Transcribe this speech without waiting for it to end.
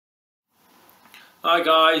Hi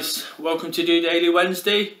guys, welcome to DOdaily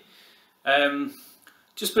Wednesday.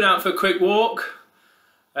 Just been out for a quick walk.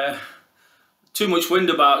 Too much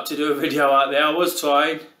wind about to do a video out there. I was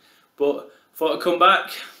trying, but thought I'd come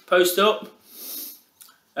back, post up.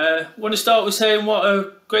 Want to start with saying what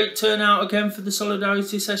a great turnout again for the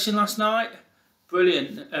solidarity session last night.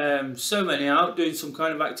 Brilliant. So many out doing some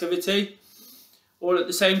kind of activity, all at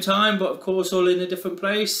the same time, but of course all in a different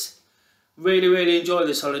place. Really enjoy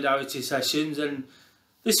the solidarity sessions, and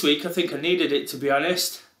this week I think I needed it, to be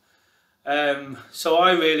honest. So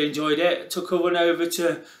I really enjoyed it. Took a run over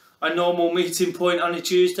to a normal meeting point on a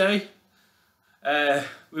Tuesday.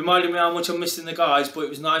 Reminded me how much I'm missing the guys, but it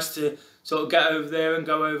was nice to sort of get over there and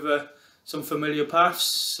go over some familiar paths,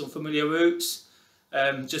 some familiar routes.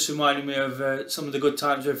 Just reminding me of some of the good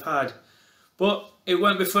times we've had. But it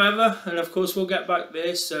won't be forever, and of course we'll get back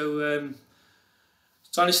there, so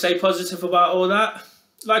trying to stay positive about all that.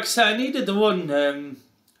 Like I said, I needed the run. I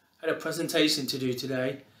had a presentation to do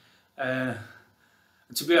today. And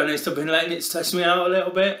to be honest, I've been letting it stress me out a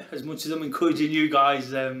little bit, as much as I'm encouraging you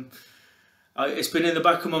guys. It's been in the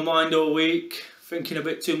back of my mind all week, thinking a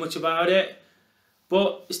bit too much about it.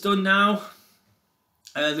 But it's done now.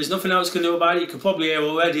 There's nothing else I can do about it. You can probably hear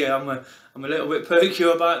already I'm a little bit perky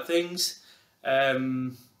about things.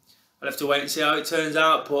 I'll have to wait and see how it turns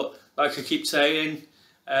out, but like I keep saying,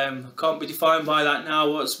 can't be defined by that now.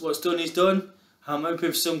 What's done is done. I'm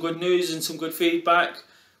hoping for some good news and some good feedback,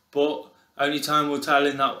 but only time will tell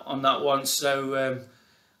on that one. So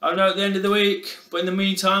I'll know at the end of the week. But in the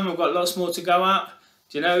meantime, I've got lots more to go at.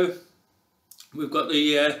 Do you know, we've got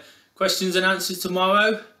the questions and answers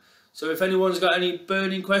tomorrow. So if anyone's got any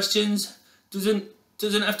burning questions, doesn't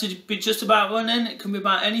have to be just about running. It can be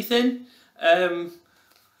about anything.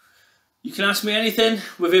 You can ask me anything,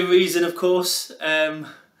 within reason, of course.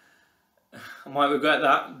 I might regret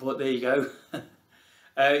that, but there you go.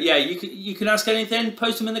 Yeah, you can ask anything,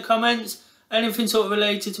 post them in the comments, anything sort of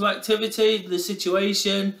related to activity, the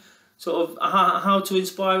situation, sort of how to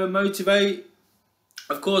inspire and motivate.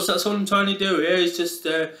 Of course, that's all I'm trying to do here, is just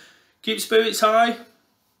keep spirits high,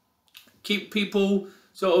 keep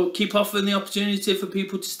offering the opportunity for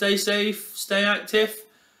people to stay safe, stay active,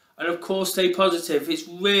 and of course stay positive. It's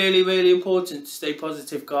really important to stay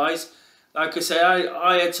positive, guys. Like I say,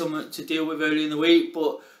 I had something to deal with early in the week,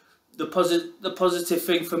 but the positive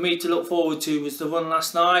thing for me to look forward to was the run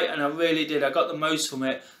last night, and I really did. I got the most from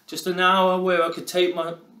it. Just an hour where I could take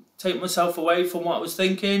myself away from what I was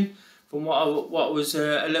thinking, from what I was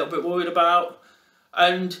a little bit worried about,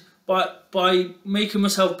 and by making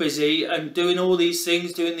myself busy and doing all these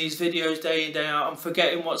things, doing these videos day in day out, I'm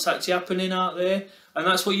forgetting what's actually happening out there. And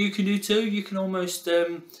that's what you can do too. You can almost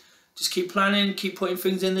just keep planning, keep putting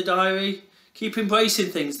things in the diary, keep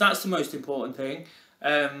embracing things. That's the most important thing.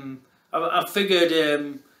 I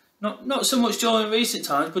figured, not so much during recent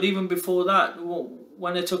times, but even before that,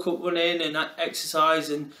 when I took up running and exercise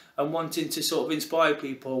and wanting to sort of inspire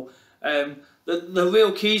people, the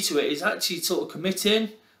real key to it is actually sort of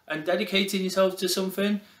committing and dedicating yourself to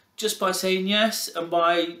something, just by saying yes and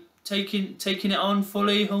by taking it on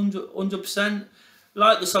fully, 100%.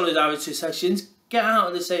 Like the solidarity sessions, get out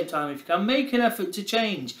at the same time if you can. Make an effort to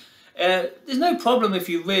change. There's no problem if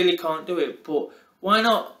you really can't do it, but why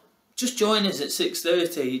not just join us at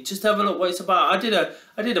 6:30? Just have a look what it's about. I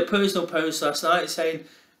did a personal post last night saying,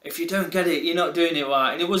 if you don't get it, you're not doing it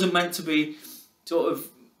right. And it wasn't meant to be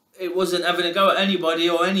it wasn't having a go at anybody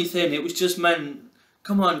or anything. It was just meant,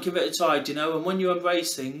 come on, give it a try, you know. And when you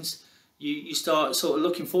embrace things, you start sort of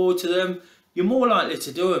looking forward to them. You're more likely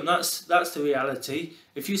to do them. That's the reality.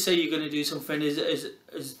 If you say you're going to do something,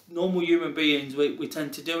 as normal human beings, we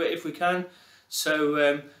tend to do it if we can.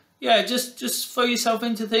 So yeah, just throw yourself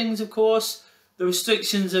into things. Of course, the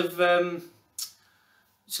restrictions have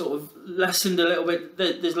sort of lessened a little bit.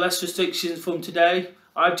 There's less restrictions from today.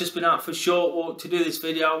 I've just been out for a short walk to do this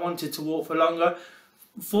video. I wanted to walk for longer.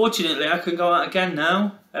 Fortunately, I can go out again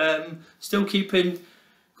now. Still keeping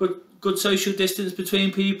good social distance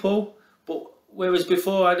between people. But whereas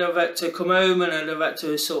before I'd have had to come home and I'd have had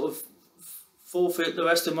to sort of forfeit the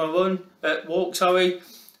rest of my walk, sorry,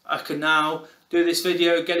 I can now do this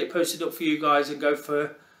video, get it posted up for you guys, and go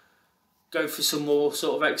for some more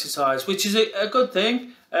sort of exercise, which is a good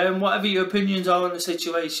thing. Whatever your opinions are on the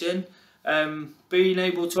situation, being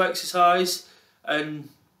able to exercise and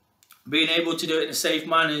being able to do it in a safe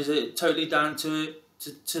manner is totally down to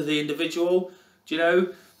the individual. Do you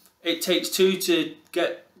know, it takes two to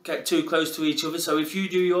get too close to each other. So if you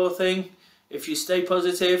do your thing, if you stay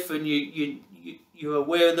positive and you're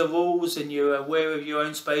aware of the rules and you're aware of your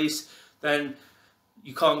own space, then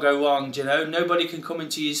you can't go wrong, you know. Nobody can come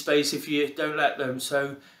into your space if you don't let them.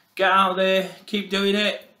 So get out there, keep doing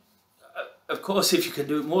it. Of course, if you can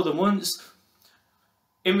do it more than once.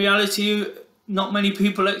 In reality, not many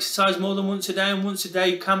people exercise more than once a day, and once a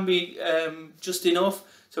day can be just enough.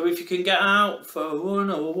 So if you can get out for a run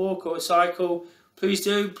or a walk or a cycle, please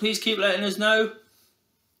do. Please keep letting us know.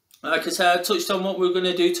 Like I said, I touched on what we're going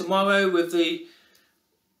to do tomorrow with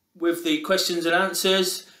the questions and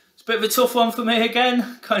answers. It's a bit of a tough one for me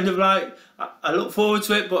again. Kind of like, I look forward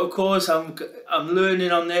to it, but of course I'm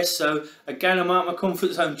learning on this. So again, I'm out of my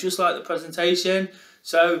comfort zone, just like the presentation.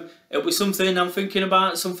 So it'll be something I'm thinking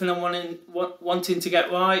about, something I'm wanting to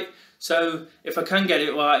get right. So if I can get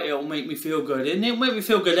it right, it'll make me feel good. And it'll make me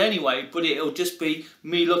feel good anyway, but it'll just be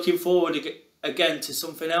me looking forward again to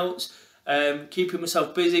something else. Keeping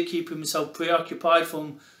myself busy, keeping myself preoccupied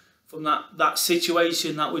from that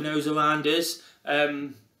situation that we know is around us.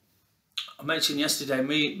 I mentioned yesterday,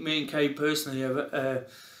 me and Kay personally are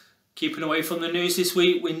keeping away from the news this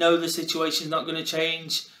week. We know the situation's not going to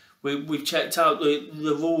change. We've checked out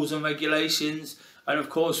the rules and regulations, and of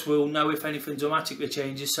course we'll know if anything dramatically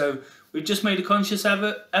changes. So we've just made a conscious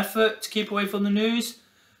effort to keep away from the news.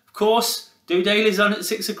 Of course, DOdaily's on at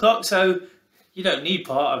 6 o'clock, so you don't need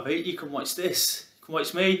part of it. You can watch this. You can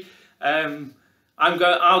watch me. I'll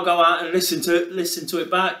go out and listen to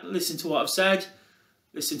it back, listen to what I've said,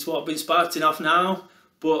 listen to what I've been spouting off now.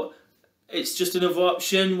 But it's just another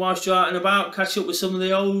option whilst you're out and about. Catch up with some of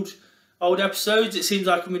the old episodes. It seems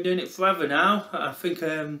like I've been doing it forever now. I think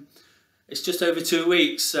it's just over 2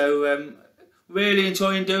 weeks. So really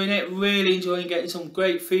enjoying doing it. Really enjoying getting some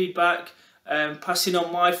great feedback. Passing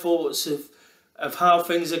on my thoughts of how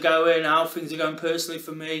things are going personally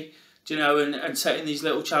for me. You know, and setting these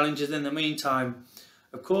little challenges in the meantime.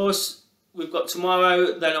 Of course, we've got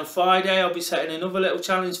tomorrow, then on Friday I'll be setting another little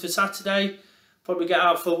challenge for Saturday. Probably get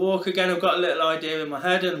out for a walk again. I've got a little idea in my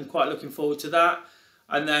head and I'm quite looking forward to that.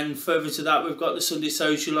 And then further to that, we've got the Sunday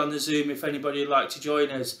social on the Zoom if anybody would like to join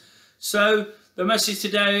us. So the message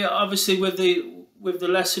today, obviously with the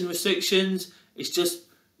lesson restrictions, is just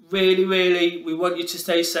really, we want you to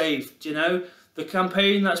stay safe. Do you know, the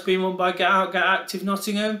campaign that's been run by Get Out, Get Active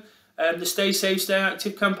Nottingham, the Stay Safe, Stay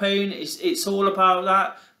Active campaign, it's all about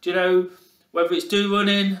that. Do you know, whether it's Do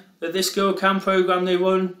Running, the This Girl Can programme they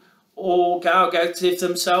run, or Get Out, Get Active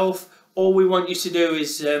themselves, all we want you to do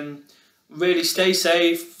is really stay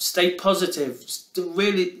safe, stay positive.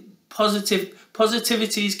 Really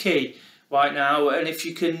positivity is key right now, and if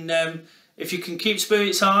you can keep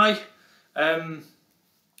spirits high,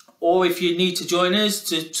 or if you need to join us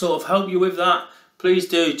to sort of help you with that, please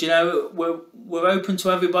do. Do you know, we're open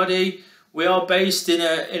to everybody. We are based in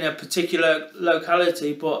a particular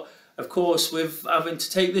locality, but of course with having to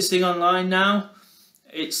take this thing online now,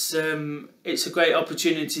 it's a great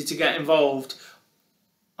opportunity to get involved.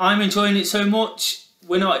 I'm enjoying it so much.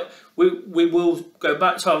 We will go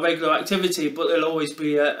back to our regular activity, but there'll always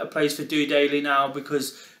be a place for DOdaily now,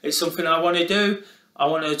 because it's something I want to do. I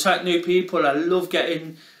want to attract new people. I love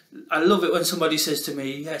it when somebody says to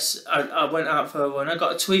me, yes, I went out for a run. I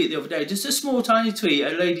got a tweet the other day, just a small tiny tweet, a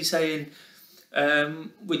lady saying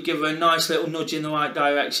we'd give her a nice little nudge in the right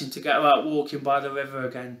direction to get her out walking by the river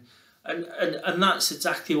again. And that's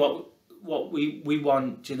exactly what we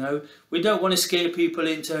want, you know. We don't want to scare people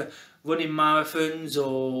into running marathons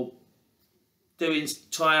or doing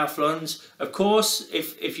triathlons. Of course,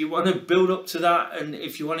 if you want to build up to that, and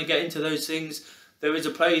if you want to get into those things, there is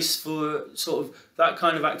a place for sort of that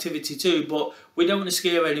kind of activity too, but we don't want to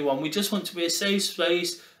scare anyone. We just want to be a safe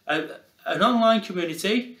space, an online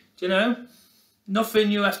community, you know.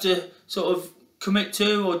 Nothing you have to sort of commit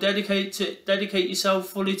to or dedicate yourself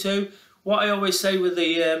fully to. What I always say with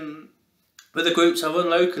the groups I run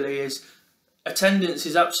locally is attendance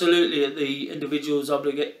is absolutely at the individual's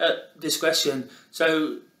discretion.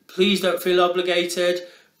 So please don't feel obligated.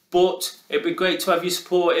 But it'd be great to have your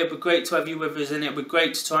support. It'd be great to have you with us, and it'd be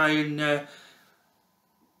great to try and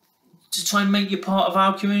make you part of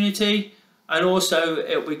our community. And also,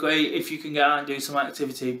 it'd be great if you can get out and do some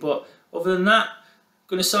activity. But other than that, I'm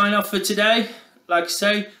going to sign off for today. Like I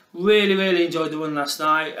say, really enjoyed the run last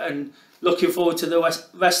night, and looking forward to the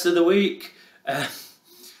rest of the week.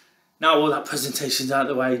 Now all that presentation's out of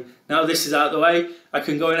the way, now this is out of the way, I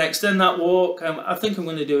can go and extend that walk. I think I'm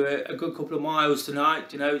going to do a good couple of miles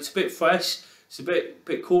tonight. You know, it's a bit fresh, it's a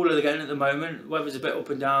bit cooler again at the moment, the weather's a bit up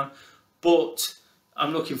and down, but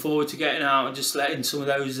I'm looking forward to getting out and just letting some of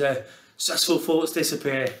those stressful thoughts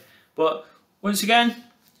disappear. But once again,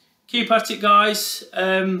 keep at it, guys.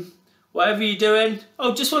 Whatever you're doing.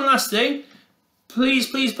 Oh, just one last thing,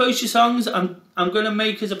 please post your songs. I'm going to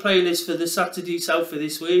make as a playlist for the Saturday Selfie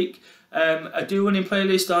this week. I do running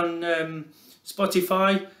playlist on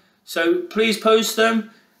Spotify, so please post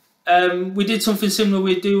them. We did something similar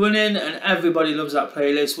with Do Running, and everybody loves that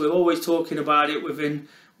playlist. We're always talking about it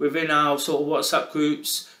within our sort of WhatsApp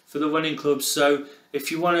groups for the running clubs. So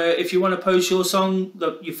if you wanna post your song,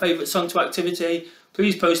 your favourite song to activity,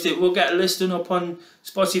 please post it. We'll get a listing up on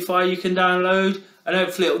Spotify you can download, and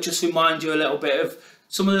hopefully it'll just remind you a little bit of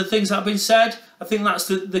some of the things that have been said. I think that's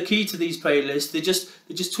the key to these playlists. They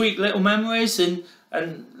just tweak little memories and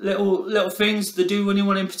little things. The Do Running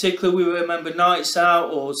one in particular, we remember nights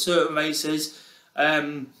out or certain races,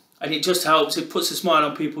 and it just helps. It puts a smile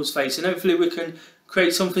on people's face, and hopefully we can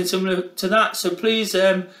create something similar to that. So please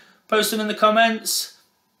post them in the comments.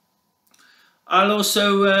 I'll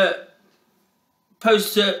also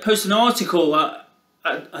post an article.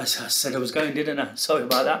 I said I was going, didn't I? Sorry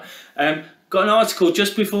about that. Got an article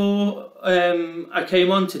just before I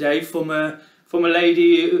came on today from a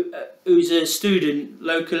lady who's a student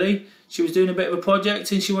locally. She was doing a bit of a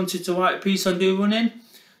project and she wanted to write a piece on Do Running.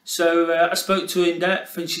 So I spoke to her in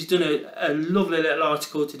depth, and she's done a lovely little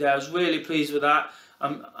article today. I was really pleased with that.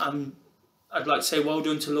 I'd like to say well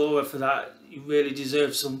done to Laura for that. You really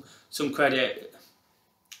deserve some credit.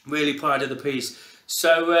 Really proud of the piece.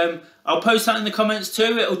 So I'll post that in the comments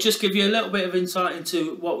too. It'll just give you a little bit of insight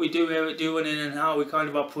into what we do here at Do Running and how we kind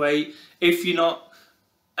of operate, if you're not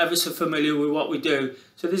ever so familiar with what we do.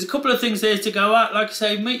 So there's a couple of things there to go at. Like I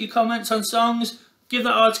say, make your comments on songs, give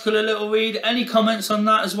that article a little read. Any comments on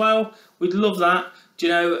that as well, we'd love that, you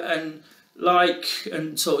know, and like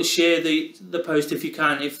and sort of share the post if you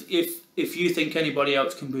can. If you think anybody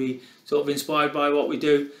else can be sort of inspired by what we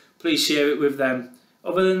do, please share it with them.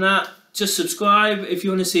 Other than that, just subscribe if you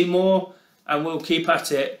want to see more, and we'll keep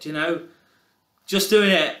at it, you know. Just doing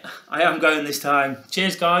it. I am going this time.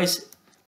 Cheers, guys.